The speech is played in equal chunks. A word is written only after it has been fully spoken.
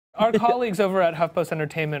Our colleagues over at HuffPost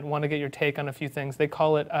Entertainment want to get your take on a few things. They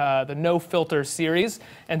call it the No Filter series.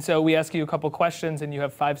 And so we ask you a couple questions, and you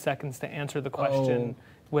have 5 seconds to answer the question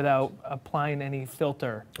without applying any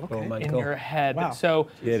filter in your head. Wow. So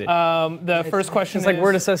the first question is... It's like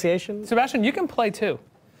word association? Sebastian, you can play too,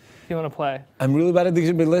 if you want to play. I'm really bad at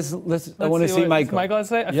this, but let's I want to see Michael. Michael has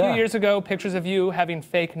to say. A few years ago, pictures of you having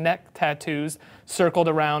fake neck tattoos circled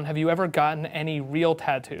around. Have you ever gotten any real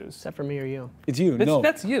tattoos? Except for me or you. It's you, no.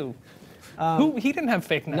 That's you. He didn't have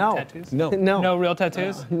fake neck tattoos? No. No real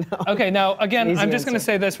tattoos? No. Okay, now, again, I'm just going to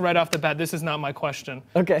say this right off the bat. This is not my question.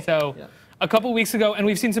 Okay. So, a couple weeks ago, and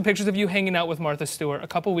we've seen some pictures of you hanging out with Martha Stewart. A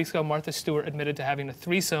couple weeks ago, Martha Stewart admitted to having a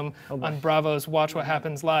threesome on Bravo's Watch What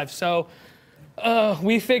Happens Live. So,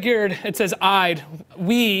 we figured, it says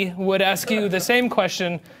we would ask you the same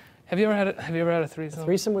question. Have you ever had a threesome? A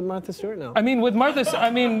threesome with Martha Stewart? No. I mean, with Martha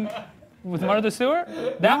Stewart?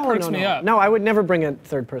 That perks me up. No, I would never bring a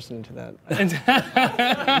third person into that.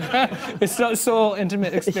 It's so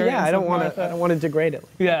intimate experience. Yeah, I don't want to degrade it.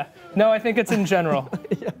 Yeah. No, I think it's in general.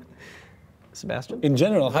 Sebastian? In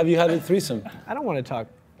general, have you had a threesome? I don't want to talk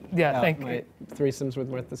thank my you. threesomes with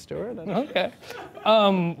Martha Stewart. Okay.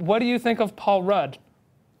 What do you think of Paul Rudd?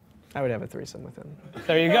 I would have a threesome with him.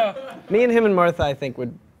 There you go. Me and him and Martha, I think,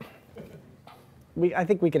 I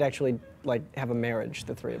think we could actually have a marriage,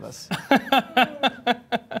 the three of us.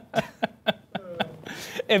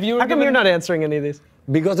 If you were How come you're not answering any of these?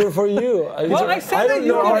 Because they're for you. Well, I said that you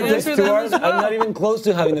know could answer them as well. I'm not even close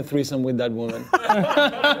to having a threesome with that woman.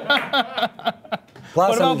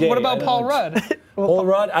 Plus, what about Paul Rudd? Paul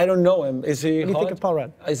Rudd, I don't know him. Is he hot? What do you think of Paul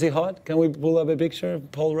Rudd? Is he hot? Can we pull up a picture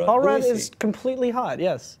of Paul Rudd? Paul Rudd is completely hot,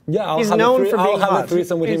 yes. Yeah, he's known for being hot. I'll have a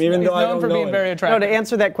threesome with him, even though I don't know He's known for being very attractive. No, to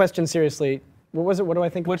answer that question seriously, what was it? What do I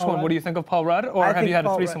think of Paul Which one? Rudd? What do you think of Paul Rudd? Or have you had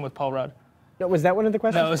a threesome with Paul Rudd? No, was that one of the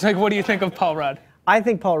questions? No, it's like, what do you think of Paul Rudd? I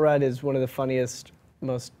think Paul Rudd is one of the funniest,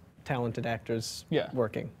 most talented actors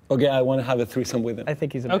working. Okay, I want to have a threesome with him. I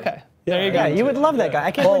think he's amazing. Okay, there you go. Yeah, you would love that guy.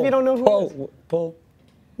 I can't believe you don't know who he is. Paul.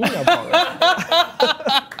 You know Paul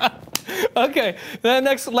Rudd. Okay,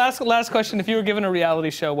 the last question. If you were given a reality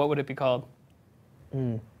show, what would it be called?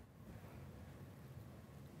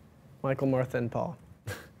 Michael, Martha, and Paul.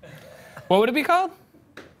 What would it be called?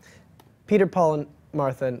 Peter, Paul, and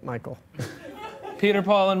Martha, and Michael. Peter,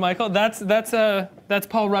 Paul, and Michael. That's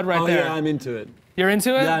Paul Rudd right there. Yeah, I'm into it. You're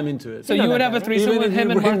into it? Yeah, I'm into it. So you would have a threesome with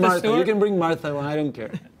him and Martha Stewart? You can bring Martha. I don't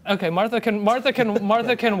care. Okay, Martha can watch.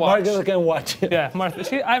 Martha can watch. Yeah,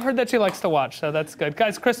 Martha. I've heard that she likes to watch, so that's good.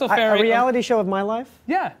 Guys, Crystal Ferry. A reality show of my life?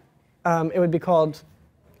 Yeah. It would be called.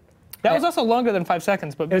 That was also longer than 5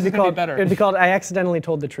 seconds, but this is going to be better. It would be called I Accidentally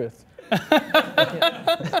Told the Truth.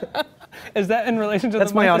 Is that in relation to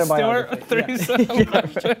That's the my Martha autobiography. Stewart threesome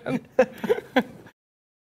question?